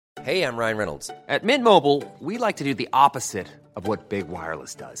Hey, I'm Ryan Reynolds. At Mint Mobile, we like to do the opposite of what Big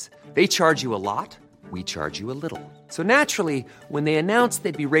Wireless does. They charge you a lot, we charge you a little. So naturally, when they announced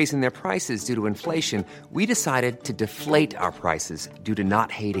they'd be raising their prices due to inflation, we decided to deflate our prices due to not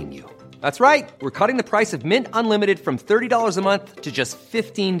hating you. That's right. We're cutting the price of Mint Unlimited from $30 a month to just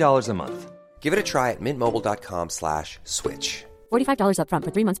 $15 a month. Give it a try at mintmobile.com/switch. $45 up front for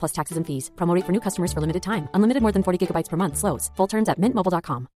 3 months plus taxes and fees. Promo rate for new customers for limited time. Unlimited more than 40 gigabytes per month. Slows full terms at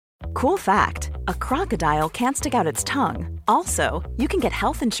mintmobile.com. Cool fact, a crocodile can't stick out its tongue. Also, you can get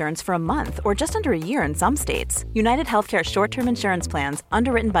health insurance for a month or just under a year in some states. United Healthcare short-term insurance plans,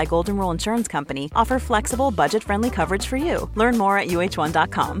 underwritten by Golden Rule Insurance Company, offer flexible, budget-friendly coverage for you. Learn more at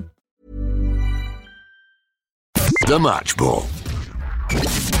uh1.com. The Match Ball.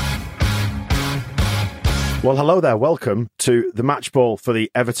 Well, hello there. Welcome to the Match Ball for the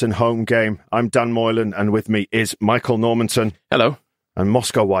Everton home game. I'm Dan Moylan, and with me is Michael Normanton. Hello. And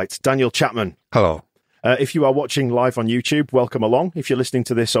Moscow White, Daniel Chapman. Hello. If you are watching live on YouTube, welcome along. If you're listening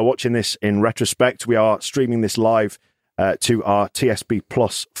to this or watching this in retrospect, we are streaming this live to our TSB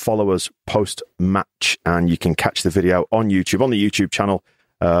Plus followers post-match, and you can catch the video on YouTube, on the YouTube channel,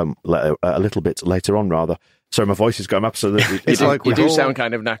 a little bit later on, rather. Sorry, my voice is going absolutely... You do sound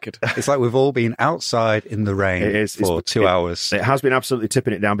kind of knackered. It's like we've all been outside in the rain for 2 hours. It has been absolutely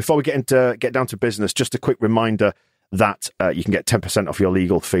tipping it down. Before we get down to business, just a quick reminder that you can get 10% off your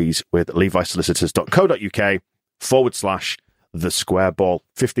legal fees with levisolicitors.co.uk/the square ball.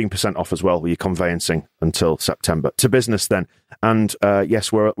 15% off as well with your conveyancing until September. To business then. And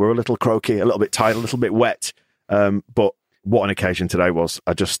yes, we're a little croaky, a little bit tired, a little bit wet. But what an occasion today was.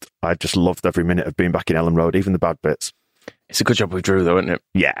 I just loved every minute of being back in Ellen Road, even the bad bits. It's a good job we drew, though, isn't it?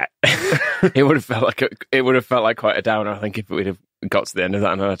 Yeah. It would have felt like quite a downer, I think, if we'd have got to the end of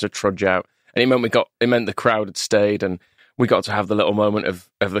that and had to trudge out. And it meant the crowd had stayed, and we got to have the little moment of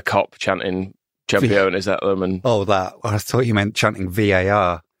the cop chanting "Championes" at them. And I thought you meant chanting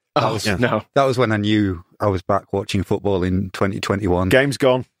VAR. No, that was when I knew I was back watching football in 2021. Game's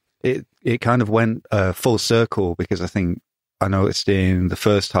gone. It kind of went full circle, because I noticed in the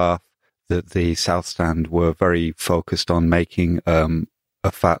first half that the South Stand were very focused on making a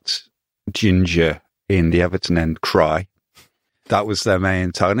fat ginger in the Everton end cry. That was their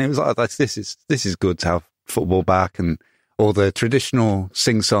main target. And it was like, this is good to have football back, and all the traditional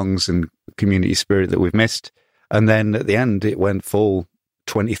sing-songs and community spirit that we've missed. And then at the end, it went full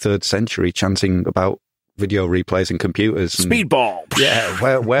 23rd century, chanting about video replays and computers. And, Speedball!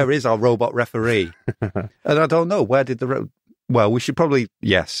 Yeah, where is our robot referee? And I don't know, where did well, we should probably,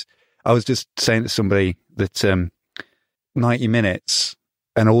 yes. I was just saying to somebody that 90 minutes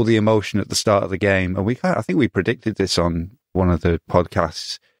and all the emotion at the start of the game, and I think we predicted this on one of the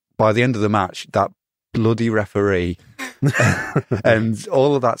podcasts, by the end of the match, that bloody referee and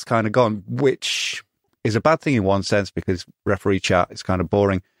all of that's kind of gone, which is a bad thing in one sense, because referee chat is kind of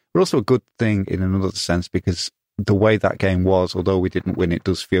boring, but also a good thing in another sense, because the way that game was, although we didn't win, it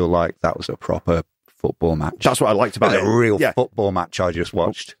does feel like that was a proper football match. That's what I liked about it. A real football match I just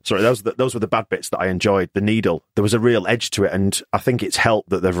watched. Sorry, those were the bad bits that I enjoyed. The needle, there was a real edge to it, and I think it's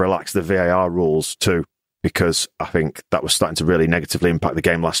helped that they've relaxed the VAR rules too, because I think that was starting to really negatively impact the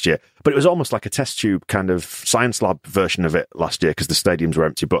game last year. But it was almost like a test tube kind of science lab version of it last year, because the stadiums were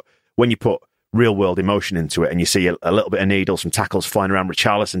empty. But when you put real world emotion into it, and you see a little bit of needles, some tackles flying around,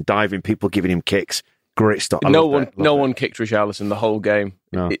 Richarlison diving, people giving him kicks, great stuff. No one kicked Richarlison the whole game.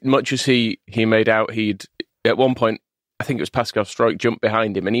 No. Much as he made out, he'd at one point, I think it was Pascal Stroik, jumped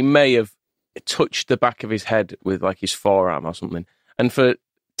behind him, and he may have touched the back of his head with like his forearm or something. And for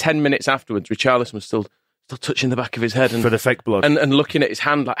 10 minutes afterwards, Richarlison was still touching the back of his head, and for the fake blood, and looking at his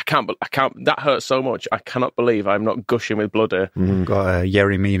hand like, I can't. That hurts so much. I cannot believe I'm not gushing with blood here. Got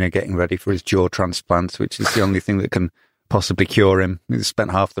Yerry Mina getting ready for his jaw transplant, which is the only thing that can possibly cure him. He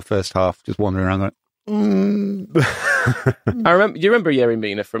spent half the first half just wandering around going, I remember. You remember Yerry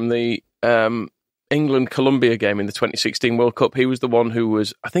Mina from the England-Colombia game in the 2016 World Cup? He was the one who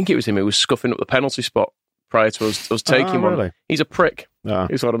was, I think it was him who was scuffing up the penalty spot prior to us taking one. Really? He's a prick.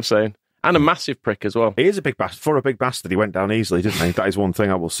 Is what I'm saying. And a massive prick as well. He is a big bastard. For a big bastard, he went down easily, didn't he? That is one thing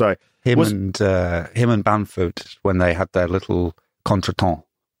I will say. Him and Bamford, when they had their little contretemps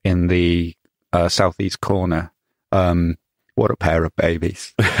in the southeast corner, what a pair of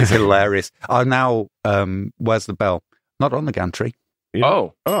babies. It's hilarious. Now, where's the bell? Not on the gantry. Yeah.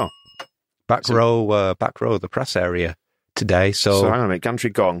 Oh. Back row, the press area today. So hang on a minute, gantry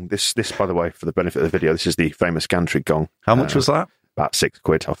gong. This, by the way, for the benefit of the video, this is the famous gantry gong. How much was that? About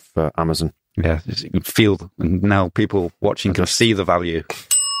 £6 off Amazon. Yeah, you can feel, and now people watching can see the value.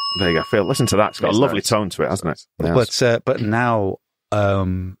 There you go, Phil. Listen to that. It's got a lovely tone to it, hasn't it? Yes. But now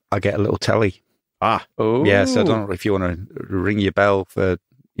I get a little telly. Oh, Yeah, so I don't know if you want to ring your bell for,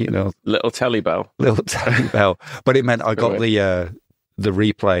 little telly bell. Little telly bell. But it meant I got the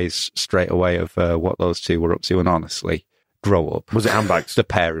replays straight away of what those two were up to, and honestly, grow up. Was it handbags? The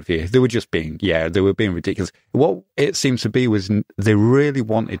pair of you. They were just being ridiculous. What it seemed to be was they really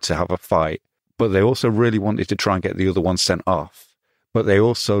wanted to have a fight, but they also really wanted to try and get the other one sent off. But they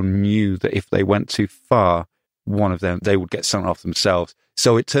also knew that if they went too far, one of them, they would get sent off themselves.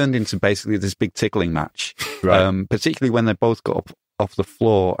 So it turned into basically this big tickling match, right. Particularly when they both got up off the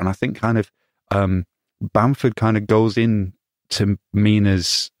floor. And I think kind of Bamford kind of goes in to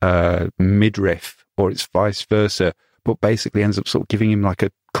Mina's midriff, or it's vice versa, but basically ends up sort of giving him like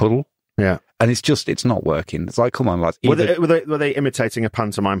a cuddle. Yeah. And it's not working. It's like, come on, lads. Were they imitating a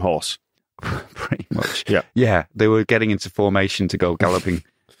pantomime horse? Pretty much. Yeah. Yeah. They were getting into formation to go galloping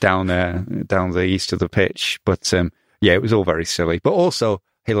down the east of the pitch. But yeah, it was all very silly, but also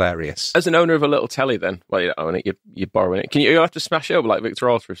hilarious. As an owner of a little telly, then, well, you don't own it, you're borrowing it. You have to smash it up like Victor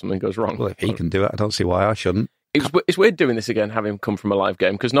Orta if something goes wrong. Well, if he can do it, I don't see why I shouldn't. It's weird doing this again, having come from a live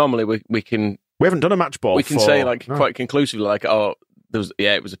game, because normally we haven't done a match ball. We can say quite conclusively, like, oh,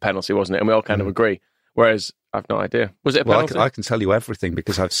 it was a penalty, wasn't it? And we all kind of agree. Whereas I've no idea. Was it a penalty? I can tell you everything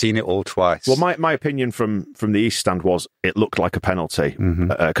because I've seen it all twice. Well, my opinion from the East stand was it looked like a penalty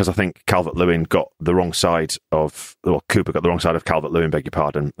because I think Calvert-Lewin got the wrong side of, well, Cooper got the wrong side of Calvert-Lewin, beg your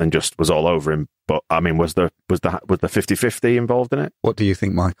pardon, and just was all over him. But I mean, was the 50-50 involved in it? What do you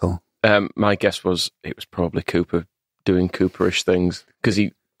think, Michael? My guess was it was probably Cooper doing Cooperish things because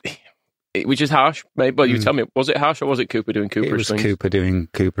which is harsh. Maybe, well, you tell me, was it harsh or was it Cooper doing Cooperish things? It was Cooper doing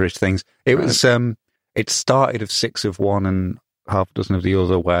Cooperish things. It was. It started of 6 of one and half a dozen of the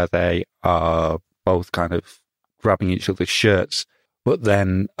other, where they are both kind of grabbing each other's shirts. But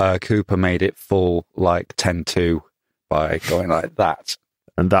then Cooper made it full like 10-2 by going like that.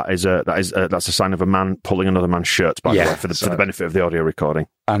 And that's a sign of a man pulling another man's shirt, by the way, for the benefit of the audio recording.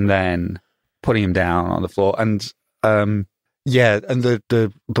 And then putting him down on the floor. And and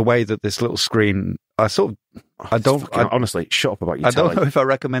the way that this little screen, honestly, shut up about your telly. I don't know if I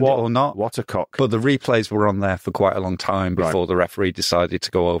recommend it or not. What a cock. But the replays were on there for quite a long time before the referee decided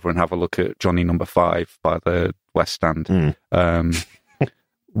to go over and have a look at Johnny number 5 by the West Stand.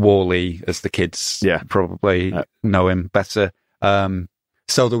 Wally, as the kids probably know him better.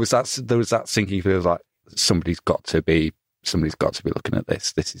 So there was that sinking feeling like somebody's got to be looking at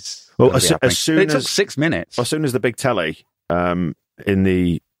this. This is as soon it took 6 minutes. As soon as the big telly in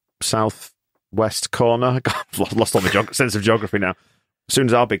the southwest corner, I've lost all the sense of geography now. As soon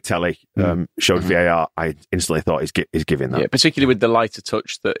as our big telly showed VAR, I instantly thought he's giving that. Yeah, particularly with the lighter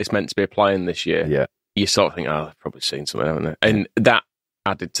touch that it's meant to be applying this year. Yeah, you sort of think, they've probably seen something, haven't they? And that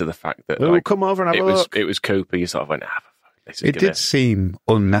added to the fact that come over and have a look. It was Cooper. You sort of went, it did seem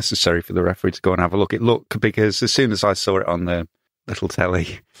unnecessary for the referee to go and have a look. It looked, because as soon as I saw it on the little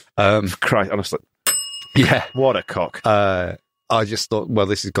telly, Christ, honestly, yeah, what a cock. I just thought, well,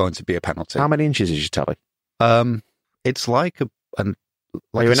 this is going to be a penalty. How many inches is your telly? It's like are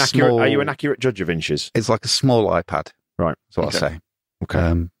you an accurate judge of inches? It's like a small iPad, right? That's what I say. Okay,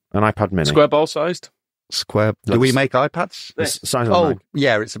 an iPad Mini, square ball sized. Square. Do we make iPads? The size of a mag.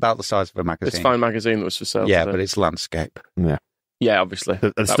 Yeah, it's about the size of a magazine. It's a fine magazine that was for sale. Yeah, but it's landscape. Yeah, obviously.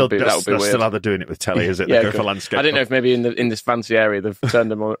 That would be weird. Still how they're doing it with telly, is it? They go for landscape. I don't know if maybe in this fancy area they've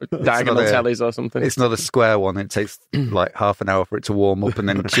turned them on diagonal tellies or something. It's not a square one. It takes like half an hour for it to warm up and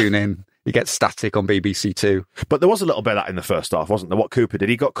then tune in. You get static on BBC Two. But there was a little bit of that in the first half, wasn't there? What Cooper did.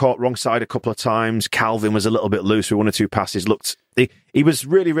 He got caught wrong side a couple of times. Calvin was a little bit loose with 1 or 2 passes. He was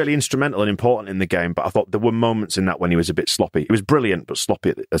really, really instrumental and important in the game, but I thought there were moments in that when he was a bit sloppy. He was brilliant, but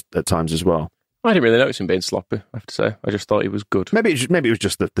sloppy at times as well. I didn't really notice him being sloppy, I have to say. I just thought he was good. Maybe it was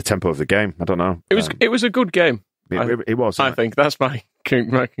just the tempo of the game. I don't know. It was a good game. It was. I think that's my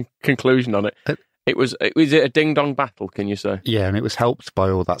conclusion on it. Was it a ding-dong battle, can you say? Yeah, and it was helped by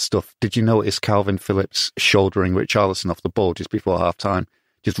all that stuff. Did you notice Calvin Phillips shouldering Richarlison off the ball just before half-time?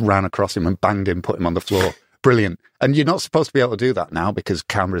 Just ran across him and banged him, put him on the floor. Brilliant. And you're not supposed to be able to do that now because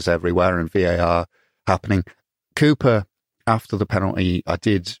cameras everywhere and VAR happening. Cooper, after the penalty,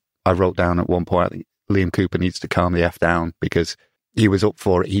 I wrote down at one point, I think Liam Cooper needs to calm the F down because he was up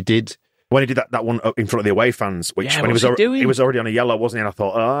for it. He did. When he did that one in front of the away fans, which when he was already on a yellow, wasn't he? And I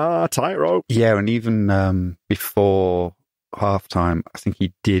thought, tightrope. Yeah, and even before halftime, I think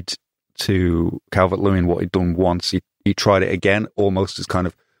he did to Calvert-Lewin what he'd done once. He tried it again, almost as kind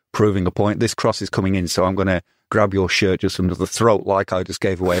of proving a point. This cross is coming in, so I'm going to grab your shirt just under the throat like I just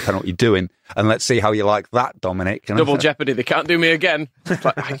gave away a penalty doing, and let's see how you like that, Dominic. And Double jeopardy, they can't do me again. It's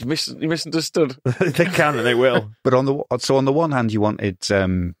like, you misunderstood. They can and they will. But on the one hand, you wanted,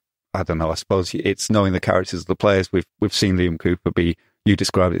 I don't know, I suppose it's knowing the characters of the players. We've seen Liam Cooper you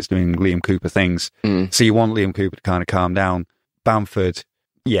described it as doing Liam Cooper things. So you want Liam Cooper to kind of calm down. Bamford,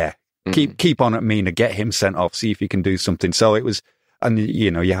 keep on at Mina, get him sent off, see if he can do something. So it was, and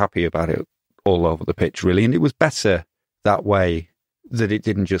you're happy about it all over the pitch, really. And it was better that way, that it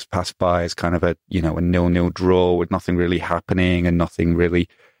didn't just pass by as kind of a 0-0 draw with nothing really happening and nothing really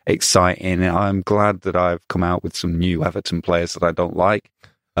exciting. I'm glad that I've come out with some new Everton players that I don't like.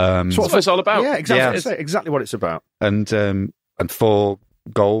 That's what it's all about. Yeah, exactly. Yeah. Exactly what it's about. And 4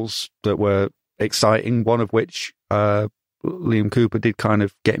 goals that were exciting, one of which Liam Cooper did kind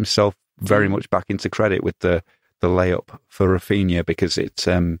of get himself very much back into credit with the layup for Rafinha, because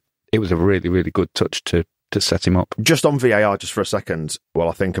it was a really, really good touch to set him up. Just on VAR, just for a second, while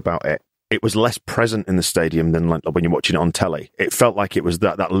I think about it, it was less present in the stadium than like when you're watching it on telly. It felt like it was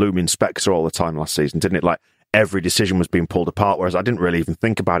that looming spectre all the time last season, didn't it? Like every decision was being pulled apart, whereas I didn't really even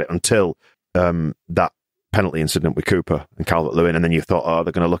think about it until that penalty incident with Cooper and Calvert-Lewin, and then you thought, oh,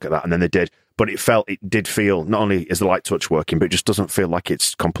 they're going to look at that, and then they did. But it did feel, not only is the light touch working, but it just doesn't feel like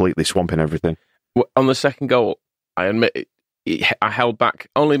it's completely swamping everything. On the second goal, I admit I held back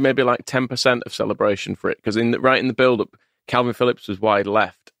only maybe like 10% of celebration for it, because right in the build-up, Calvin Phillips was wide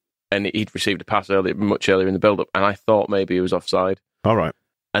left, and he'd received a pass much earlier in the build-up, and I thought maybe he was offside. All right.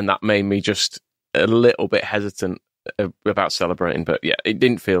 And that made me just a little bit hesitant about celebrating. But yeah, it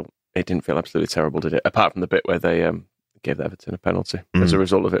didn't feel absolutely terrible, did it? Apart from the bit where they gave Everton a penalty as a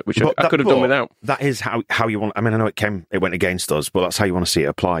result of it, which I could have done without. That is how you want. I mean, I know it went against us, but that's how you want to see it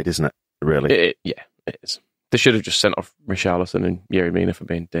applied, isn't it? Really? It is. They should have just sent off Richarlison and Yerry Mina for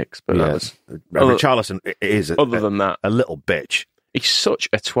being dicks. But that was Richarlison is other than that a little bitch. He's such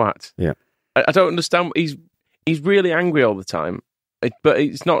a twat. Yeah, I don't understand. He's really angry all the time, but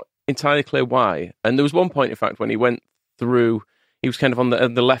it's not entirely clear why. And there was one point, in fact, when he went through. He was kind of on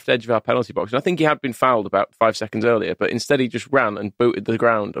the left edge of our penalty box. And I think he had been fouled about 5 seconds earlier, but instead he just ran and booted the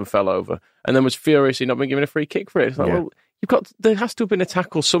ground and fell over, and then was furiously not been given a free kick for it. It's like, well, there has to have been a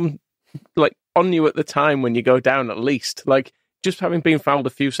tackle on you at the time when you go down, at least. Like, just having been fouled a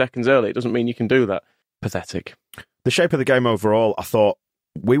few seconds earlier, it doesn't mean you can do that. Pathetic. The shape of the game overall, I thought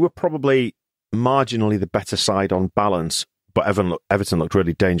we were probably marginally the better side on balance, but Everton looked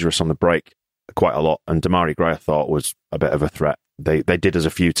really dangerous on the break quite a lot, and Damari Gray, I thought, was a bit of a threat. They did us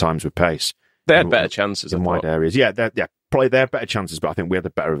a few times with pace. They had better chances in wide areas. Yeah, probably they had better chances, but I think we had the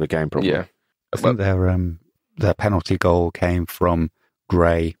better of the game, probably. Yeah. I think their penalty goal came from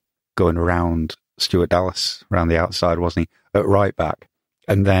Gray going around Stuart Dallas around the outside, wasn't he? At right back.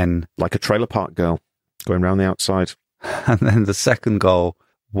 And then... like a trailer park girl going around the outside. And then the second goal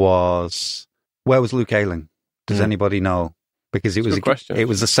was... where was Luke Ayling? Does anybody know? Because it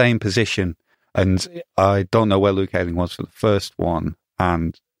was the same position. And I don't know where Luke Ayling was for the first one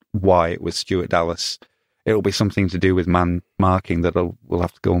and why it was Stuart Dallas. It'll be something to do with man marking that we'll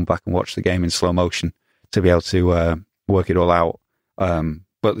have to go back and watch the game in slow motion to be able to work it all out.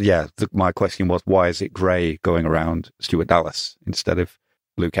 But yeah, my question was, why is it Gray going around Stuart Dallas instead of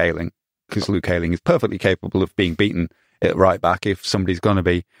Luke Ayling? Because Luke Ayling is perfectly capable of being beaten at right back if somebody's going to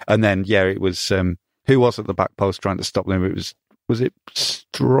be. And then, it was, who was at the back post trying to stop them? Was it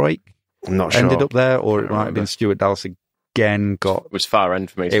Strike? I'm not sure. Ended up there, or it might have been Stuart Dallas again. It was far end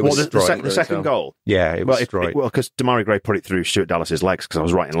for me. It was the second goal. Yeah, it was Strike. Because Damari Gray put it through Stuart Dallas's legs, because I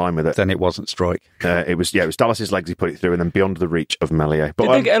was right in line with it. Then it wasn't Strike. It was Dallas's legs he put it through, and then beyond the reach of Meslier. But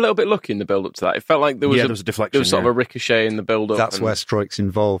did they get a little bit lucky in the build up to that? It felt like there was a deflection. There was sort of a ricochet in the build up. That's where Strike's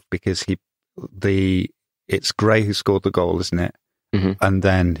involved, because it's Gray who scored the goal, isn't it? Mm-hmm. And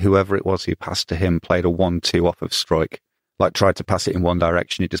then whoever it was who passed to him played a 1-2 off of Strike. Like, tried to pass it in one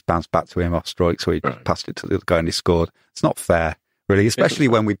direction, it just bounced back to him off Strike, so he passed it to the other guy and he scored. It's not fair, really, especially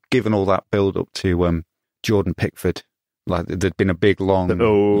when we'd given all that build-up to Jordan Pickford. Like, there'd been a big, long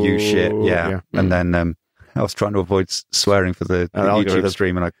U-shit, yeah. And then I was trying to avoid swearing for the YouTube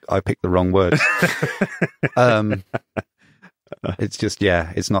stream, and I picked the wrong words. It's just,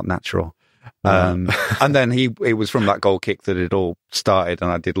 it's not natural. And then it was from that goal kick that it all started,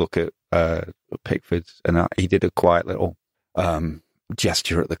 and I did look at Pickford, and he did a quiet little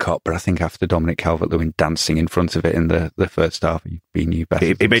gesture at the cop, but I think after Dominic Calvert-Lewin dancing in front of it in the first half, he knew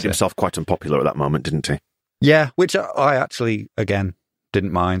better. He made himself quite unpopular at that moment, didn't he? Yeah, which I actually, again,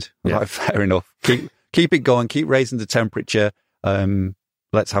 didn't mind. Yeah. Like, fair enough. Keep it going, keep raising the temperature.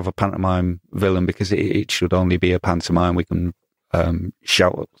 Let's have a pantomime villain, because it should only be a pantomime. We can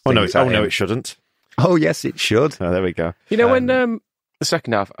shout things at him. No, it shouldn't. Oh, yes, it should. Oh, there we go. You know, when the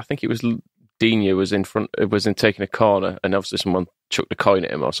second half, I think it was Digne was in front, was in taking a corner, and obviously someone chucked a coin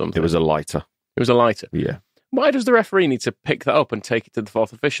at him or something. It was a lighter. It was a lighter. Yeah. Why does the referee need to pick that up and take it to the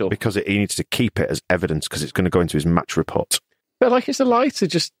fourth official? Because he needs to keep it as evidence because it's going to go into his match report. But like, it's a lighter.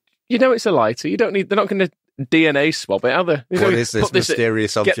 Just, you know, it's a lighter. You don't need. They're not going to DNA swab it, are they? What is this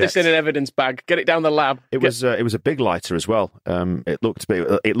mysterious object? Get this in an evidence bag. Get it down the lab. It was a big lighter as well. It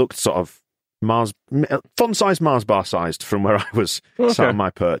looked sort of Mars, fun-sized Mars bar sized from where I was sat on my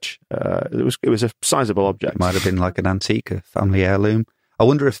perch. It was a sizable object. It might have been like an antique, a family heirloom. I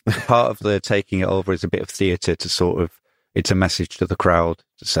wonder if part of the taking it over is a bit of theatre to sort of, it's a message to the crowd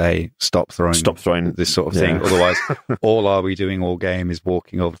to say, stop throwing this sort of thing. Yeah. Otherwise, all are we doing all game is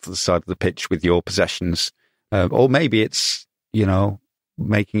walking over to the side of the pitch with your possessions. Or maybe it's, you know,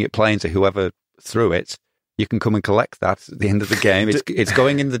 making it plain to whoever threw it. You can come and collect that at the end of the game. It's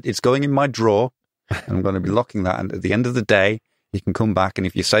going in my drawer. And I'm going to be locking that. And at the end of the day, you can come back. And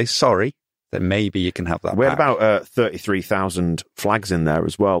if you say sorry, then maybe you can have that. We had back. about 33,000 flags in there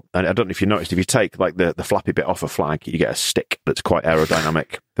as well. And I don't know if you noticed, if you take like the flappy bit off a flag, you get a stick that's quite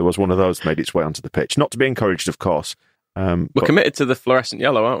aerodynamic. There was one of those made its way onto the pitch. Not to be encouraged, of course. We're committed to the fluorescent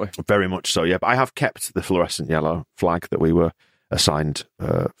yellow, aren't we? Very much so, yeah. But I have kept the fluorescent yellow flag that we were assigned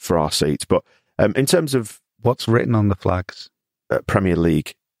for our seat. But in terms of what's written on the flags, Premier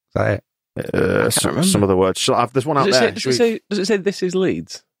League. Is that it? Some of the words. There's one out there. Does it say this is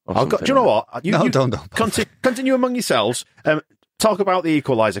Leeds? Do you know what? Don't. Continue among yourselves. Talk about the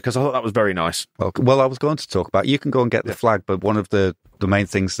equaliser, because I thought that was very nice. Well, I was going to talk about, you can go and get the flag, but one of the main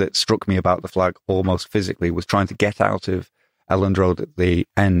things that struck me about the flag almost physically was trying to get out of Elland Road at the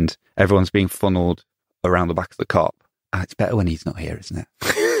end. Everyone's being funneled around the back of the Kop. And it's better when he's not here, isn't it?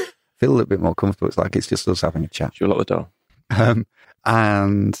 Feel a little bit more comfortable. It's like it's just us having a chat. Should we lock the door?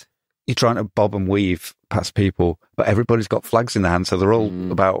 And you're trying to bob and weave past people, but everybody's got flags in their hand, so they're all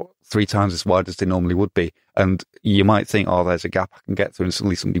about 3 times as wide as they normally would be. And you might think, oh, there's a gap I can get through, and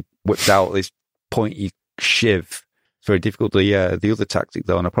suddenly somebody whips out this pointy shiv. It's very difficult. The other tactic,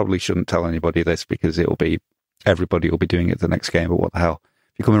 though, and I probably shouldn't tell anybody this because everybody will be doing it the next game, but what the hell?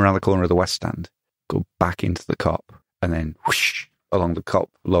 If you're coming around the corner of the West Stand, go back into the Kop, and then whoosh along the Kop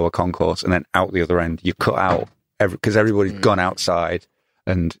lower concourse, and then out the other end. You cut out, because everybody's gone outside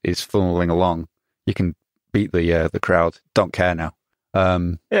and is funneling along. You can beat the crowd. Don't care now.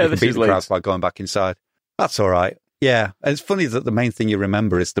 You can beat the crowd by going back inside. That's all right. Yeah, and it's funny that the main thing you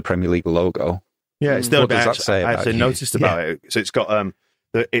remember is the Premier League logo. Yeah, it's what does that say I about actually you? noticed about it. So it's got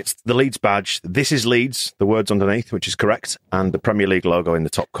it's the Leeds badge. This is Leeds. The words underneath, which is correct, and the Premier League logo in the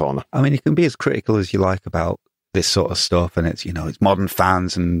top corner. I mean, you can be as critical as you like about this sort of stuff, and it's, you know, it's modern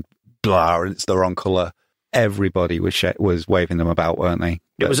fans and blah, and it's the wrong colour. Everybody was waving them about, weren't they?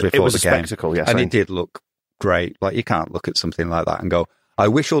 It was before a the game. spectacle, yes. And it did look great. Like, you can't look at something like that and go, I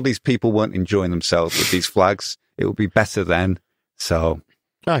wish all these people weren't enjoying themselves with these flags. It would be better then. So,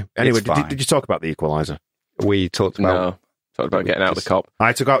 no. Anyway, did you talk about the equaliser? We talked about getting out of the Kop.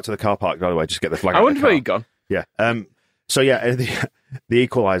 I took out to the car park, by the way, just to get the flag. I wonder where you'd gone. Yeah. So yeah, the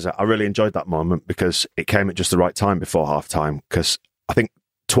equaliser. I really enjoyed that moment because it came at just the right time before half time. Because I think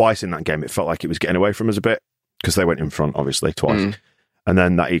twice in that game it felt like it was getting away from us a bit because they went in front, obviously twice, and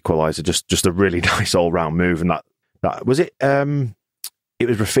then that equaliser, just a really nice all round move. And that was it. It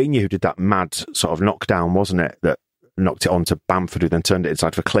was Rafinha who did that mad sort of knockdown, wasn't it? That knocked it on to Bamford, who then turned it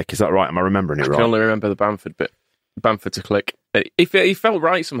inside for Click. Is that right? Am I remembering it right? I can only remember the Bamford bit. Bamford to Click. He felt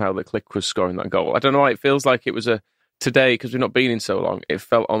right somehow that Click was scoring that goal. I don't know why. It feels like it was today, because we've not been in so long, it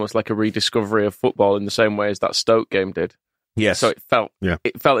felt almost like a rediscovery of football in the same way as that Stoke game did. Yes. So it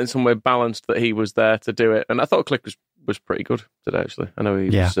felt in some way balanced that he was there to do it. And I thought Click was pretty good today, actually. I know he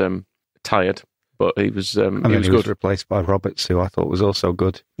was tired, but he was he was good. Replaced by Roberts, who I thought was also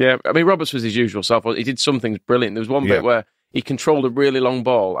good. Yeah, I mean, Roberts was his usual self. He did some things brilliant. There was one bit where he controlled a really long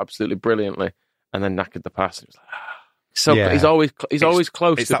ball absolutely brilliantly and then knackered the pass. It was like, he's always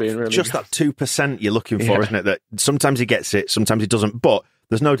close to being really just good. That 2% you're looking for, isn't it? That sometimes he gets it, sometimes he doesn't. But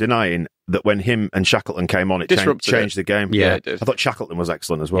there's no denying that when him and Shackleton came on, it changed the game. Yeah, it did. I thought Shackleton was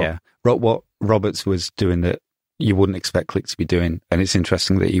excellent as well. Yeah, what Roberts was doing that you wouldn't expect Click to be doing, and it's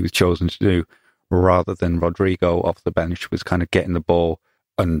interesting that he was chosen to do rather than Rodrigo off the bench, was kind of getting the ball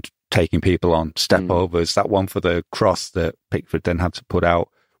and taking people on step overs. That one for the cross that Pickford then had to put out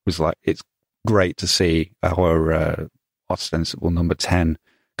was like, it's great to see our ostensible number 10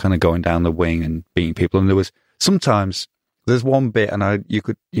 kind of going down the wing and beating people. And there's one bit, and you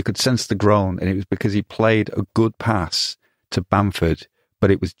could sense the groan, and it was because he played a good pass to Bamford, but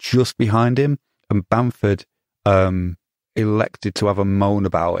it was just behind him, and Bamford elected to have a moan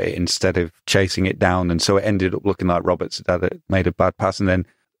about it instead of chasing it down. And so it ended up looking like Roberts had made a bad pass. And then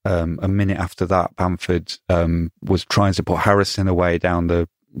a minute after that, Bamford was trying to put Harrison away down the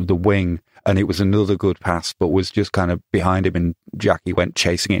wing. And it was another good pass, but was just kind of behind him. And Jackie went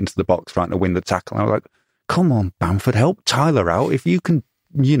chasing it into the box, trying to win the tackle. And I was like, come on, Bamford, help Tyler out. If you can,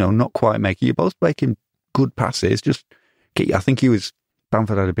 not quite make it. You're both making good passes. Just, I think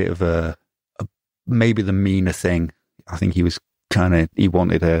Bamford had a bit of a maybe the meaner thing. I think he was he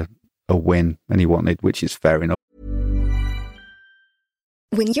wanted a win, and which is fair enough.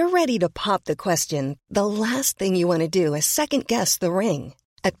 When you're ready to pop the question, the last thing you want to do is second guess the ring.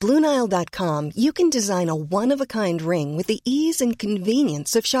 At BlueNile.com, you can design a one-of-a-kind ring with the ease and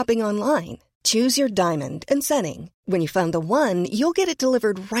convenience of shopping online. Choose your diamond and setting. When you find the one, you'll get it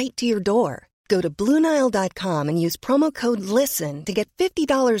delivered right to your door. Go to BlueNile.com and use promo code LISTEN to get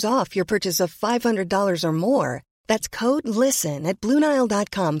 $50 off your purchase of $500 or more. That's code LISTEN at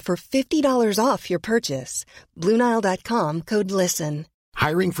BlueNile.com for $50 off your purchase. BlueNile.com, code LISTEN.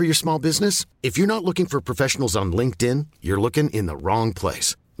 Hiring for your small business? If you're not looking for professionals on LinkedIn, you're looking in the wrong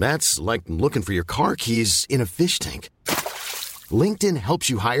place. That's like looking for your car keys in a fish tank. LinkedIn helps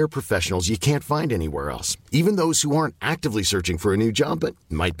you hire professionals you can't find anywhere else, even those who aren't actively searching for a new job but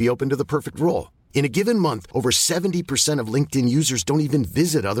might be open to the perfect role. In a given month, over 70% of LinkedIn users don't even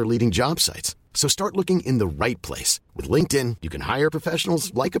visit other leading job sites. So start looking in the right place. With LinkedIn, you can hire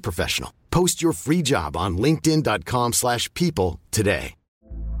professionals like a professional. Post your free job on linkedin.com/people today.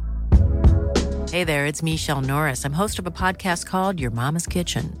 Hey there, it's Michelle Norris. I'm host of a podcast called Your Mama's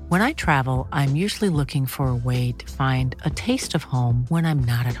Kitchen. When I travel, I'm usually looking for a way to find a taste of home when I'm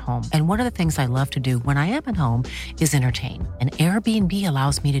not at home. And one of the things I love to do when I am at home is entertain. And Airbnb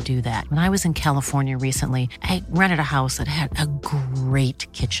allows me to do that. When I was in California recently, I rented a house that had a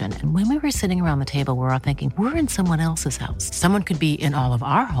great kitchen. And when we were sitting around the table, we were all thinking, we're in someone else's house. Someone could be in all of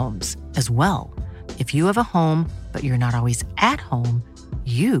our homes as well. If you have a home, but you're not always at home,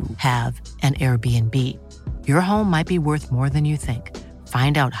 you have an Airbnb. Your home might be worth more than you think.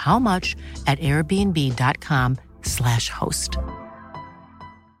 Find out how much at airbnb.com/host.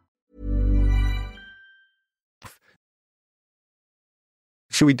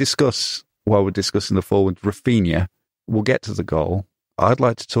 Should we discuss, while we're discussing the forward, Rafinha? We'll get to the goal. I'd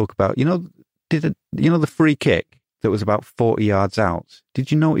like to talk about, the free kick that was about 40 yards out.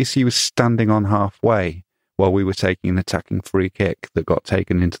 Did you notice he was standing on halfway while we were taking an attacking free kick that got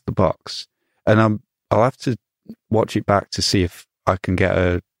taken into the box? And I'll have to watch it back to see if I can get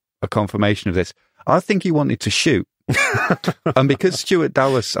a confirmation of this. I think he wanted to shoot. And because Stuart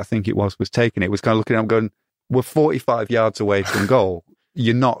Dallas, I think it was taking it, was kind of looking at him going, we're 45 yards away from goal.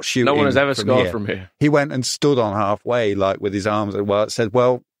 You're not shooting. No one has ever scored from here. He went and stood on halfway, like with his arms. Well, it said,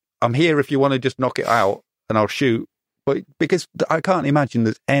 well, I'm here if you want to just knock it out and I'll shoot. But because I can't imagine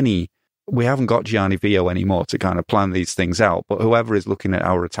there's we haven't got Gianni Vio anymore to kind of plan these things out. But whoever is looking at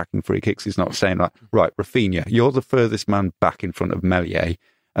our attacking free kicks is not saying like, right, Rafinha, you're the furthest man back in front of Meslier,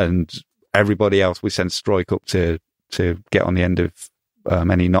 and everybody else we send Struijk up to get on the end of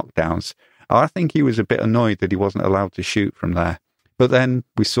any knockdowns. I think he was a bit annoyed that he wasn't allowed to shoot from there. But then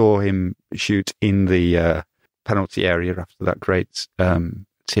we saw him shoot in the penalty area after that great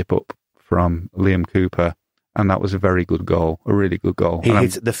tip up from Liam Cooper. And that was a very good goal, a really good goal.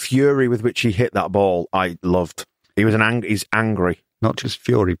 The fury with which he hit that ball, I loved. He's angry. Not just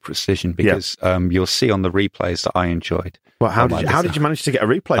fury, precision, because you'll see on the replays that I enjoyed. Well, how did you manage to get a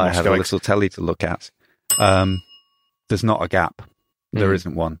replay? I have a little telly to look at. There's not a gap. There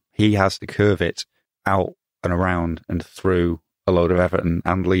isn't one. He has to curve it out and around and through a load of Everton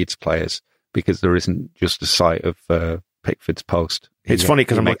and Leeds players, because there isn't just a sight of Pickford's post. It's funny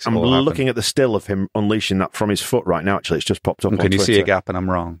because I'm looking at the still of him unleashing that from his foot right now. Actually, it's just popped up. Can you see a gap and I'm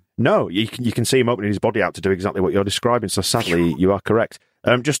wrong? No, you can see him opening his body out to do exactly what you're describing. So sadly, you are correct.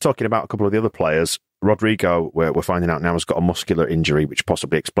 Just talking about a couple of the other players, Rodrigo, we're finding out now, has got a muscular injury, which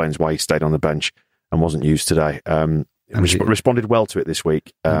possibly explains why he stayed on the bench and wasn't used today. Responded well to it this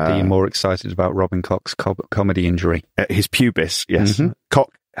week. Are you more excited about Robin Koch's comedy injury? His pubis, yes. Mm-hmm.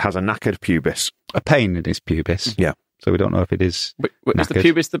 Koch has a knackered pubis. A pain in his pubis. Yeah. So we don't know if it is. Wait, is the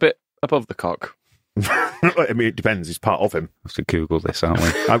pubis the bit above the cock? I mean, it depends. It's part of him. We have to Google this, aren't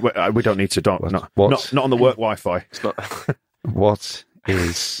we? We don't need to. Not on the work Wi-Fi. It's not. What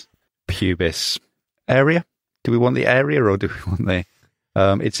is pubis area? Do we want the area or do we want the?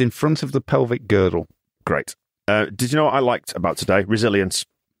 It's in front of the pelvic girdle. Great. Did you know what I liked about today? Resilience.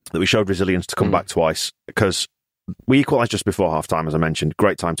 That we showed resilience to come back twice, because we equalised just before half-time, as I mentioned.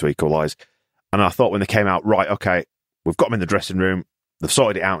 Great time to equalise. And I thought when they came out, right, okay, we've got them in the dressing room. They've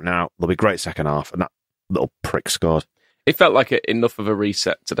sorted it out now. There'll be a great second half. And that little prick scored. It felt like enough of a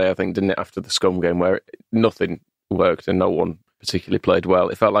reset today, I think, didn't it, after the Scum game where nothing worked and no one particularly played well.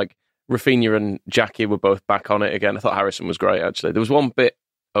 It felt like Rafinha and Jackie were both back on it again. I thought Harrison was great, actually. There was one bit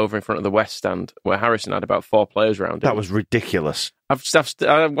over in front of the West Stand where Harrison had about 4 players around him. That was ridiculous. I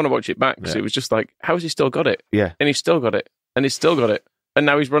want to watch it back because it was just like, how has he still got it? Yeah. And he's still got it. And he's still got it. And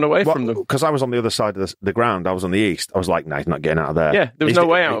now he's run away from them. Because I was on the other side of the ground. I was on the east. I was like, no, he's not getting out of there. Yeah, there was no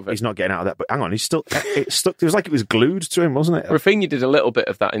way out of it. He's not getting out of there. But hang on, he's still... It stuck. It was like it was glued to him, wasn't it? Rafinha did a little bit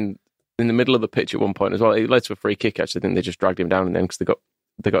of that in the middle of the pitch at one point as well. It led to a free kick, actually. I think they just dragged him down in the end because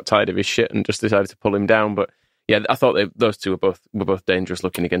they got tired of his shit and just decided to pull him down. But yeah, I thought those two were both dangerous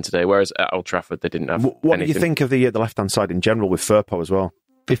looking again today, whereas at Old Trafford they didn't have What anything. do you think of the left-hand side in general with Firpo as well?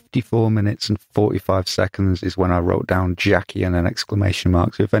 54 minutes and 45 seconds is when I wrote down Jackie and an exclamation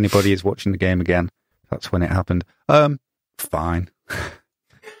mark. So if anybody is watching the game again, that's when it happened. Fine.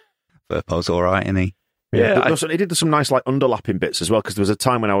 Firpo's all right, isn't he? Yeah, he did some nice like underlapping bits as well, because there was a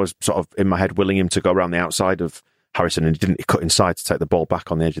time when I was sort of in my head willing him to go around the outside of Harrison and he cut inside to take the ball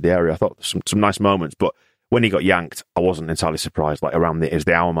back on the edge of the area. I thought some nice moments, but when he got yanked, I wasn't entirely surprised. Like around it was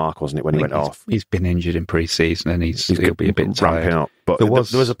the hour mark, wasn't it, when he went off? He's been injured in pre-season and he'll be a bit tired. Ramping up. But there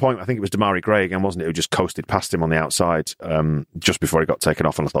was a point, I think it was Damari Gray again, wasn't it, who just coasted past him on the outside just before he got taken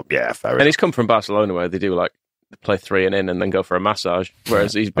off, and I thought, yeah, fair enough. And he's come from Barcelona where they do like play 3 and in and then go for a massage,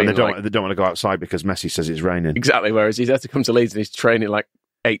 whereas he's been they don't want to go outside because Messi says it's raining. Exactly, whereas he's had to come to Leeds and he's training like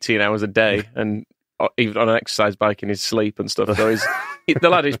 18 hours a day and even on an exercise bike in his sleep and stuff. So the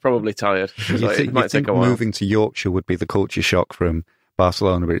lad is probably tired. You think moving to Yorkshire would be the culture shock from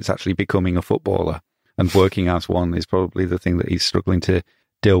Barcelona, but it's actually becoming a footballer and working as one is probably the thing that he's struggling to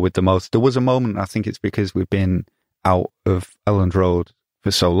deal with the most. There was a moment, I think it's because we've been out of Elland Road for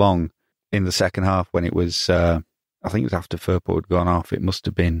so long in the second half when it was, I think it was after Firpo had gone off. It must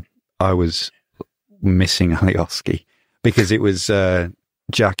have been, I was missing Alioski because it was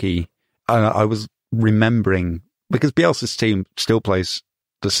Jackie. I was remembering, because Bielsa's team still plays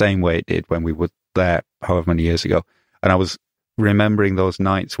the same way it did when we were there however many years ago. And I was remembering those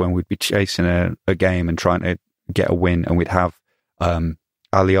nights when we'd be chasing a game and trying to get a win, and we'd have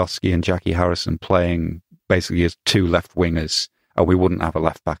Alioski and Jackie Harrison playing basically as 2 left wingers, and we wouldn't have a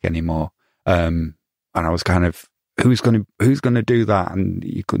left back anymore. And I was kind of, who's going to do that? And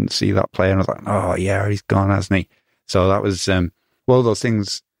you couldn't see that player. And I was like, oh yeah, he's gone, hasn't he? So that was one of those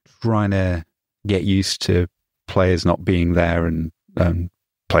things, trying to get used to players not being there and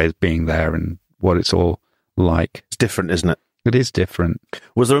players being there and what it's all like. It's different, isn't it? It is different.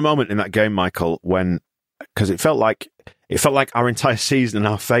 Was there a moment in that game, Michael, when, because it felt like our entire season and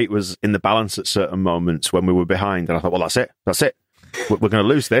our fate was in the balance at certain moments when we were behind, and I thought, well, that's it. We're going to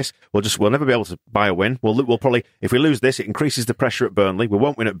lose this. We'll never be able to buy a win. We'll probably, if we lose this, it increases the pressure at Burnley. We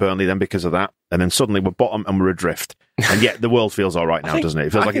won't win at Burnley then because of that. And then suddenly we're bottom and we're adrift. And yet the world feels all right now, doesn't it?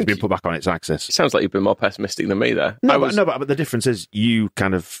 It feels like it's been put back on its axis. It sounds like you've been more pessimistic than me there. But the difference is you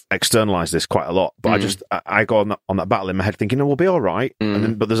kind of externalise this quite a lot. But I go on that battle in my head thinking, no, we'll be all right.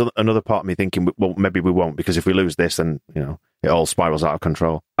 But there's another part of me thinking, well, maybe we won't, because if we lose this, then it all spirals out of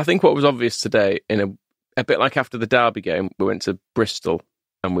control. I think what was obvious today, in a bit like after the Derby game, we went to Bristol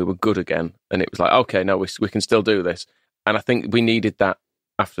and we were good again, and it was like, okay, no, we can still do this. And I think we needed that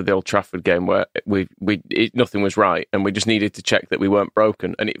after the Old Trafford game, where nothing was right, and we just needed to check that we weren't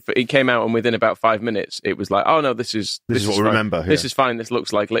broken. And it came out, and within about 5 minutes, it was like, oh no, this is what we fine. Remember. Yeah. This is fine. This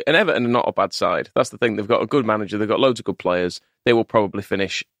looks like, and Everton are not a bad side. That's the thing. They've got a good manager. They've got loads of good players. They will probably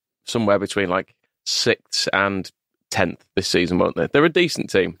finish somewhere between like 6th and 10th this season, won't they? They're a decent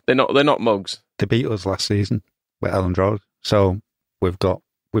team. They're not mugs. They beat us last season with Elland Road, so we've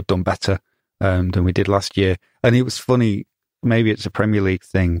done better than we did last year. And it was funny, maybe it's a Premier League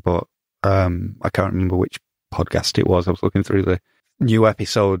thing, but I can't remember which podcast it was. I was looking through the new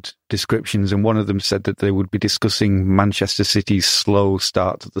episode descriptions, and one of them said that they would be discussing Manchester City's slow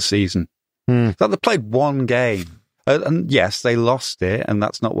start to the season. That they played one game. And yes, they lost it, and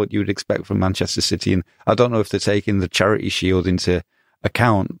that's not what you would expect from Manchester City. And I don't know if they're taking the Charity Shield into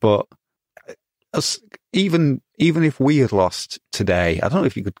account, but even if we had lost today, I don't know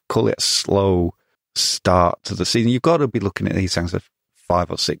if you could call it a slow start to the season. You've got to be looking at these things of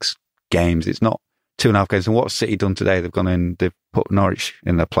 5 or 6 games. It's not 2.5 games. And what's City done today? They've gone in, they've put Norwich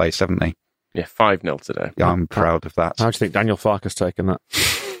in their place, haven't they? Yeah, 5-0 today. Yeah, I'm proud of that. How do you think Daniel Farke's taken that?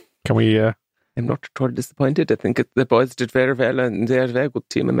 Can we... I'm not at all disappointed. I think the boys did very well, and they're a very good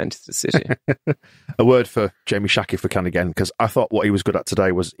team in Manchester City. A word for Jamie Shaki if we can again, because I thought what he was good at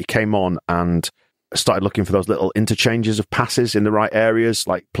today was he came on and started looking for those little interchanges of passes in the right areas,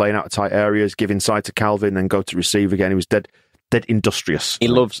 like playing out of tight areas, give inside to Calvin, then go to receive again. He was dead industrious. He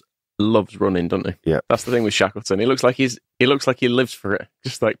loves loves running, doesn't he? Yeah. That's the thing with Shackleton. He looks like he lives for it.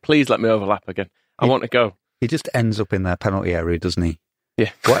 Just like, please let me overlap again. I want to go. He just ends up in their penalty area, doesn't he?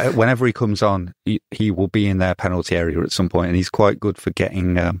 Yeah. Whenever he comes on, he will be in their penalty area at some point, and he's quite good for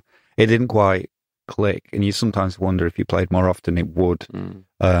getting. It didn't quite click, and you sometimes wonder if he played more often, it would.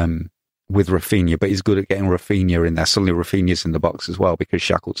 With Rafinha, but he's good at getting Rafinha in there. Suddenly Rafinha's in the box as well because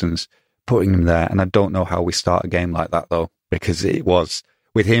Shackleton's putting him there. And I don't know how we start a game like that though, because it was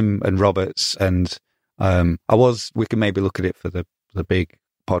with him and Roberts. And we can maybe look at it for the big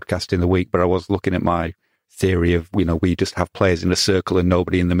podcast in the week, but I was looking at my theory of, we just have players in a circle and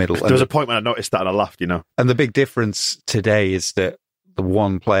nobody in the middle. There was a point when I noticed that and I laughed, And the big difference today is that the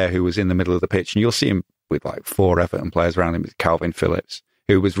one player who was in the middle of the pitch, and you'll see him with like 4 Everton players around him, is Calvin Phillips,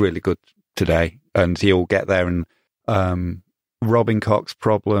 who was really good today, and he'll get there. And Robin Koch's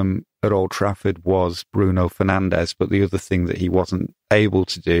problem at Old Trafford was Bruno Fernandes, but the other thing that he wasn't able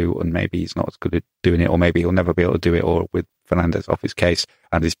to do, and maybe he's not as good at doing it, or maybe he'll never be able to do it, or with Fernandes off his case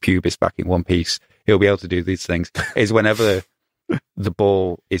and his pubis back in one piece, he'll be able to do these things, is whenever the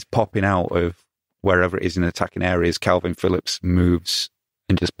ball is popping out of wherever it is in attacking areas, Calvin Phillips moves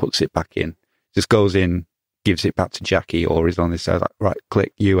and just puts it back in, just goes in, gives it back to Jackie, or is on this side, like, right,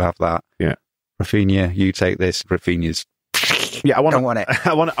 click, you have that. Yeah. Rafinha, you take this. Rafinha's. Yeah, I don't want it.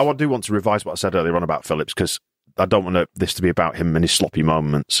 I do want to revise what I said earlier on about Phillips, because I don't want this to be about him and his sloppy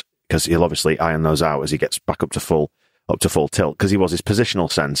moments, because he'll obviously iron those out as he gets back up to full tilt, because his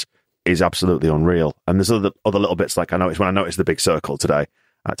positional sense is absolutely unreal. And there's other little bits, like I noticed the big circle today,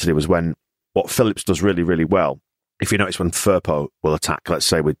 actually, was when what Phillips does really, really well. If you notice when Firpo will attack, let's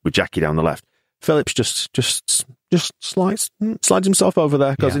say with Jackie down the left, Phillips just slides himself over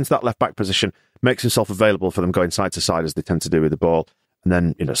there, goes into that left back position, makes himself available for them going side to side as they tend to do with the ball, and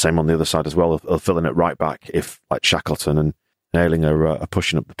then same on the other side as well. They'll fill in at right back if like Shackleton and Nailing are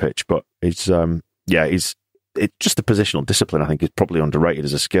pushing up the pitch. But it's just the positional discipline. I think is probably underrated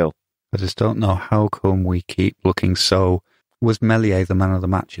as a skill. I just don't know how come we keep looking so. Was Meslier the man of the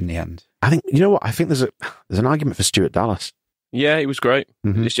match in the end? I think what I think there's an argument for Stuart Dallas. Yeah, he was great.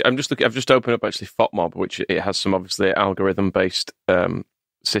 Mm-hmm. I've just opened up actually FOTMob, which it has some obviously algorithm-based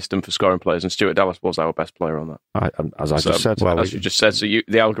system for scoring players, and Stuart Dallas was our best player on that. As you just said, so the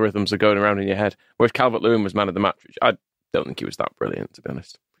algorithms are going around in your head. Whereas Calvert-Lewin was man of the match, which I don't think he was that brilliant, to be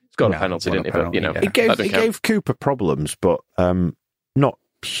honest. He's got a penalty, didn't he? But he gave Cooper problems, but not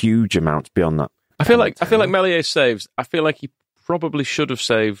huge amounts beyond that. I feel like Meslier saves. I feel like he probably should have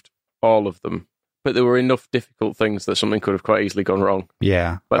saved all of them. But there were enough difficult things that something could have quite easily gone wrong.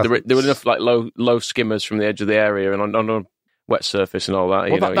 Yeah. Like there were enough like low skimmers from the edge of the area and on a wet surface and all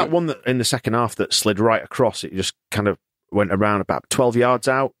that. That one that in the second half that slid right across, it just kind of went around about 12 yards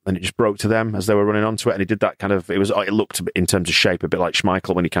out and it just broke to them as they were running onto it. And he did that it looked a bit, in terms of shape, a bit like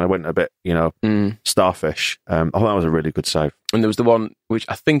Schmeichel when he kind of went a bit, starfish. I thought that was a really good save. And there was the one which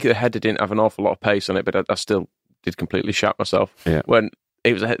I think the header didn't have an awful lot of pace on it, but I still did completely shat myself. Yeah. When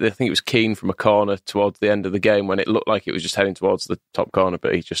I think it was Keane from a corner towards the end of the game when it looked like it was just heading towards the top corner,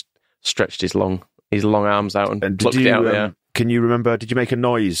 but he just stretched his long arms out and plucked it out there. Can you remember, did you make a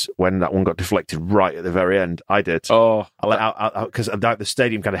noise when that one got deflected right at the very end? I did. Oh. I let out, because the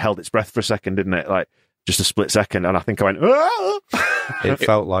stadium kind of held its breath for a second, didn't it? Like, just a split second, and I think I went, ah! It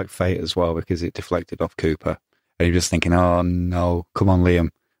felt like fate as well, because it deflected off Cooper. And you're just thinking, oh no, come on, Liam.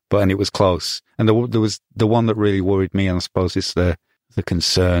 And it was close. And there was the one that really worried me, and I suppose it's the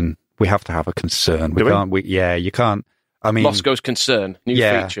concern. We have to have a concern. You can't. I mean, Moscow's concern. New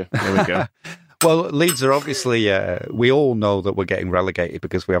feature. There we go. Well, Leeds are obviously, we all know that we're getting relegated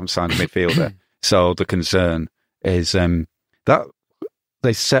because we haven't signed a midfielder. So the concern is that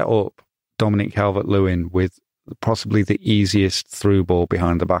they set up Dominic Calvert-Lewin with possibly the easiest through ball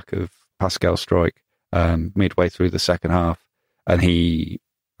behind the back of Pascal Struijk midway through the second half. And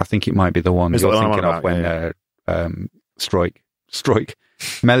I think it might be the one you're thinking of when Struijk,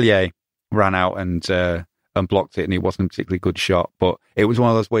 Meslier ran out and blocked it, and it wasn't a particularly good shot, but it was one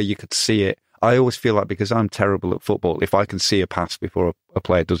of those where you could see it. I always feel like, because I'm terrible at football, if I can see a pass before a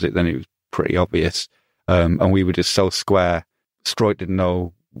player does it, then it was pretty obvious. And we were just so square. Struijk didn't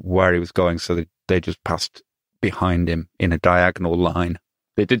know where he was going, so they just passed behind him in a diagonal line.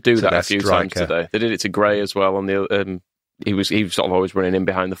 They did do that a few times today. They did it to Gray as well on the. He was sort of always running in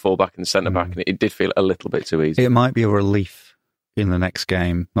behind the fullback and the centre back, and it did feel a little bit too easy. It might be a relief in the next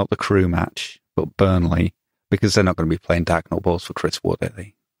game, not the Crew match, but Burnley, because they're not going to be playing diagonal balls for Chris Wood, are they?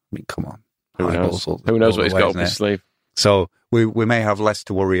 I mean, come on. Who knows what he's got up his sleeve? So we may have less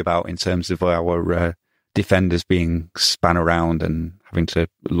to worry about in terms of our defenders being span around and having to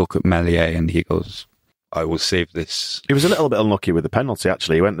look at Meslier, and he goes I will save this. He was a little bit unlucky with the penalty,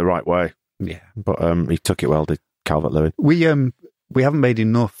 actually. He went the right way. Yeah. But he took it well, did Calvert-Lewin. We haven't made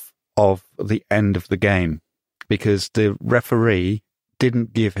enough of the end of the game because the referee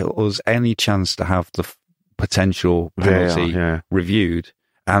didn't give us any chance to have the potential penalty reviewed,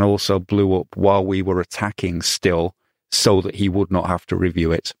 and also blew up while we were attacking still so that he would not have to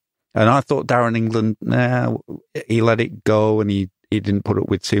review it. And I thought Darren England, he let it go and he didn't put up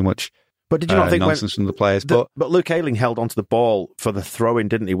with too much but did you not think nonsense from the players. But Luke Ayling held onto the ball for the throw-in,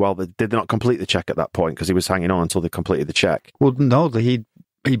 didn't he? Well, did they not complete the check at that point because he was hanging on until they completed the check? Well, no, he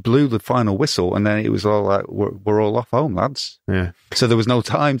blew the final whistle and then it was all like, we're all off home, lads. Yeah. So there was no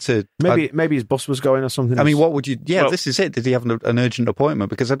time to... Maybe his bus was going or something. I mean, what would you... Yeah, this is it. Did he have an urgent appointment?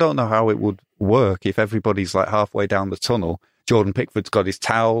 Because I don't know how it would work if everybody's like halfway down the tunnel. Jordan Pickford's got his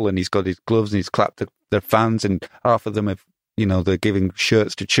towel and he's got his gloves and he's clapped their fans and half of them have, they're giving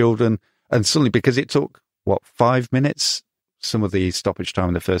shirts to children. And suddenly, because it took, 5 minutes? Some of the stoppage time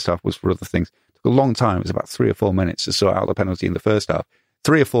in the first half was for other things. It took a long time. It was about 3 or 4 minutes to sort out the penalty in the first half.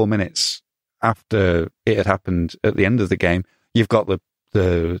 3 or 4 minutes after it had happened at the end of the game, you've got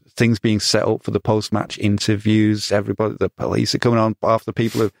the things being set up for the post-match interviews. Everybody, the police are coming on after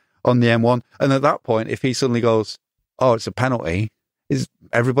people are on the M1. And at that point, if he suddenly goes, oh, it's a penalty, is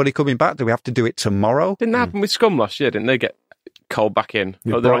everybody coming back? Do we have to do it tomorrow? Didn't that happen with Scum last year? Didn't they get called back in?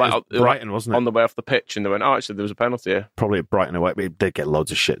 Yeah, they were Brighton, wasn't it? On the way off the pitch, and they went, actually, there was a penalty here. Probably at Brighton away, but they get loads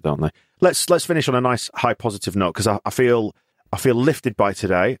of shit, don't they? Let's finish on a nice high positive note, because I feel lifted by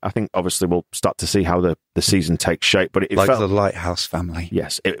today. I think obviously we'll start to see how the season takes shape, but it like felt, the Lighthouse family.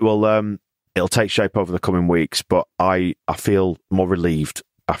 Yes, it will. It'll take shape over the coming weeks, but I feel more relieved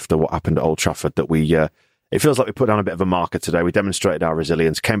after what happened at Old Trafford that we. It feels like we put down a bit of a marker today. We demonstrated our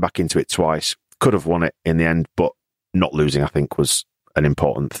resilience, came back into it twice, could have won it in the end, but not losing, I think, was an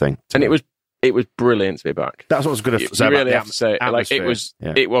important thing. And it was brilliant to be back. That's what I was going to say. You really have to say, like, it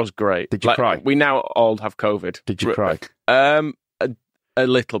was great. Did you cry? We now all have COVID. Did you cry? A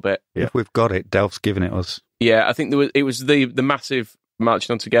little bit. Yeah. If we've got it, Delph's giving it us. Yeah, I think it was the massive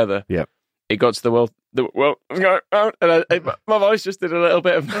marching on together. Yeah. It got to the world, and my voice just did a little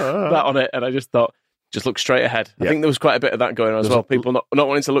bit of that on it, and I just thought, just look straight ahead. I think there was quite a bit of that going on as well. People not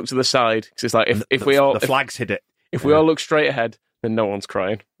wanting to look to the side, because it's like, if we all... The flags hit it. If we all look straight ahead, then no one's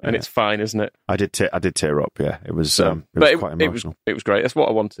crying, and it's fine, isn't it? I did tear up, yeah. It was quite emotional. It was great. That's what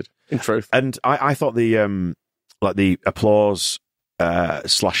I wanted, in truth. And I thought the applause /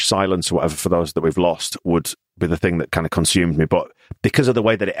 silence or whatever for those that we've lost would be the thing that kind of consumed me. But because of the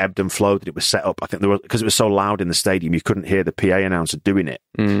way that it ebbed and flowed, that it was set up, I think because it was so loud in the stadium, you couldn't hear the PA announcer doing it.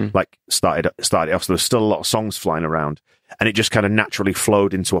 Like started it off. So there was still a lot of songs flying around, and it just kind of naturally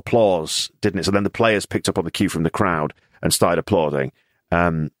flowed into applause, didn't it? So then the players picked up on the cue from the crowd and started applauding,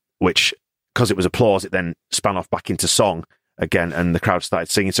 which, because it was applause, it then span off back into song again, and the crowd started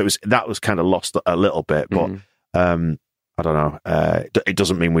singing. So that was kind of lost a little bit, but I don't know. It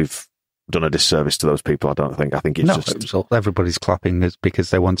doesn't mean we've done a disservice to those people, I don't think. I think it's everybody's clapping because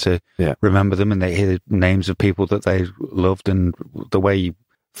they want to remember them, and they hear the names of people that they loved, and the way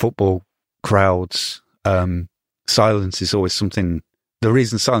football crowds, silence is always something. The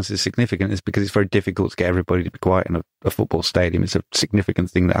reason silence is significant is because it's very difficult to get everybody to be quiet in a football stadium. It's a significant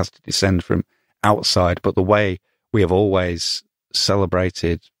thing that has to descend from outside, but the way we have always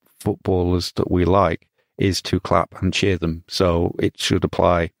celebrated footballers that we like is to clap and cheer them. So it should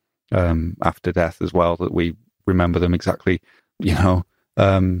apply after death as well, that we remember them exactly.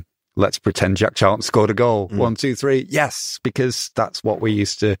 Let's pretend Jack Charlton scored a goal. 1, 2, 3, yes, because that's what we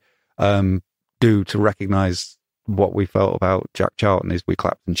used to do to recognise what we felt about Jack Charlton, is we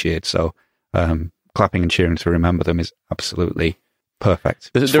clapped and cheered. So clapping and cheering to remember them is absolutely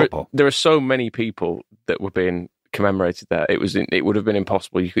perfect. There are so many people that were being commemorated there. It would have been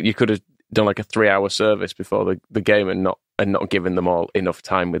impossible. You could have done like a 3-hour service before the game and not given them all enough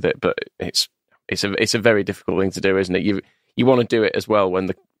time with it. But it's a very difficult thing to do, isn't it? You want to do it as well when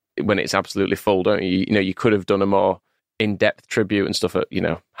it's absolutely full, don't you? You could have done a more in-depth tribute and stuff at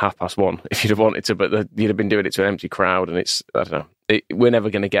 1:30 if you'd have wanted to, but you'd have been doing it to an empty crowd, and it's, I don't know. We're never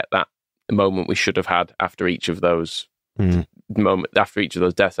going to get that moment we should have had after each of those after each of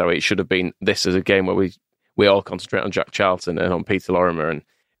those deaths. It should have been, this is a game where we all concentrate on Jack Charlton and on Peter Lorimer, and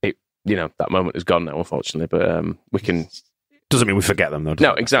that moment is gone now, unfortunately. But we can. Doesn't mean we forget them, though.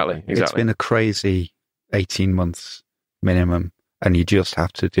 No, exactly. It's been a crazy 18 months minimum, and you just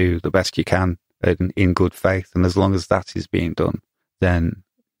have to do the best you can in good faith. And as long as that is being done, then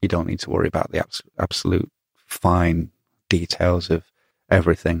you don't need to worry about the absolute fine details of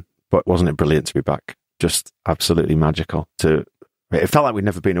everything. But wasn't it brilliant to be back? Just absolutely magical to It felt like we'd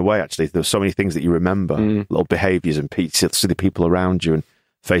never been away, actually. There were so many things that you remember, little behaviours and see the people around you and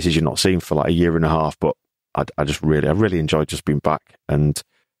faces you've not seen for like a year and a half. But I really enjoyed just being back. And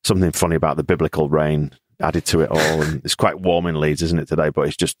something funny about the biblical rain added to it all. And it's quite warm in Leeds, isn't it, today? But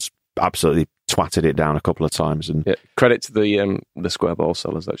it's just absolutely twatted it down a couple of times. And credit to the square ball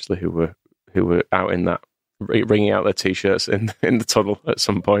sellers, actually, who were out in that, wringing out their T-shirts in the tunnel at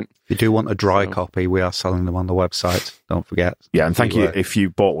some point. If you do want a dry copy, we are selling them on the website. Don't forget. Yeah, and thank you if you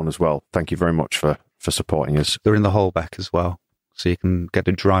bought one as well. Thank you very much for supporting us. They're in the holeback as well, so you can get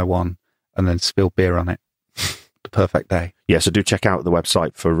a dry one and then spill beer on it. The perfect day. Yeah, so do check out the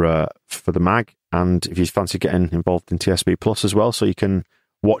website for the mag, and if you fancy getting involved in TSB Plus as well, so you can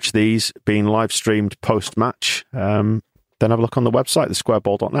watch these being live streamed post match. Then have a look on the website,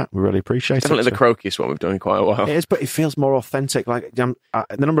 thesquareball.net. We really appreciate it. Definitely the croakiest one we've done in quite a while. It is, but it feels more authentic. Like the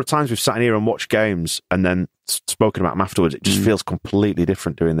number of times we've sat in here and watched games and then spoken about them afterwards, it just feels completely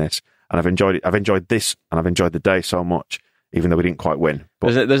different doing this. And I've enjoyed it. I've enjoyed this, and I've enjoyed the day so much, even though we didn't quite win.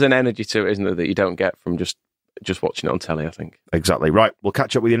 But there's an energy to it, isn't there, that you don't get from just watching it on telly, I think. Exactly. Right, we'll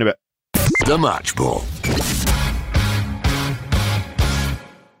catch up with you in a bit. The Match Ball.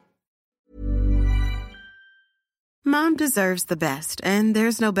 Mom deserves the best, and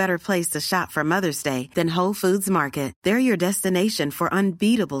there's no better place to shop for Mother's Day than Whole Foods Market. They're your destination for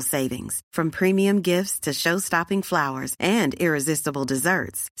unbeatable savings, from premium gifts to show-stopping flowers and irresistible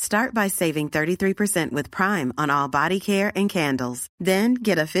desserts. Start by saving 33% with Prime on all body care and candles. Then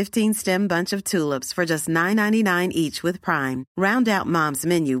get a 15-stem bunch of tulips for just $9.99 each with Prime. Round out Mom's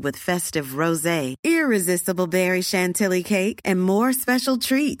menu with festive rosé, irresistible berry chantilly cake, and more special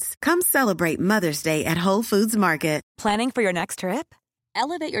treats. Come celebrate Mother's Day at Whole Foods Market. Planning for your next trip?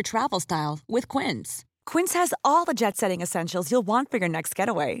 Elevate your travel style with Quince. Quince has all the jet-setting essentials you'll want for your next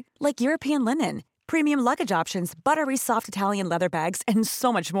getaway, like European linen, premium luggage options, buttery soft Italian leather bags, and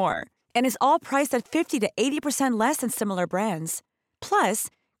so much more. And is all priced at 50 to 80% less than similar brands. Plus,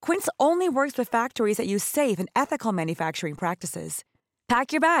 Quince only works with factories that use safe and ethical manufacturing practices.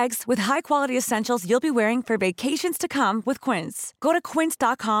 Pack your bags with high-quality essentials you'll be wearing for vacations to come with Quince. Go to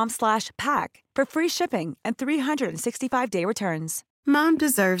quince.com/pack for free shipping and 365-day returns. Mom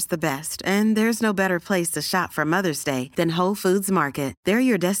deserves the best, and there's no better place to shop for Mother's Day than Whole Foods Market. They're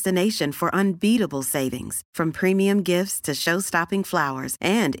your destination for unbeatable savings, from premium gifts to show-stopping flowers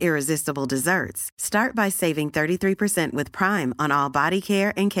and irresistible desserts. Start by saving 33% with Prime on all body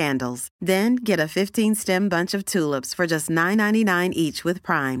care and candles. Then get a 15-stem bunch of tulips for just $9.99 each with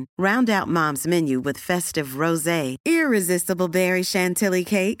Prime. Round out Mom's menu with festive rosé, irresistible berry chantilly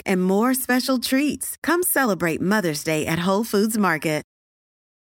cake, and more special treats. Come celebrate Mother's Day at Whole Foods Market.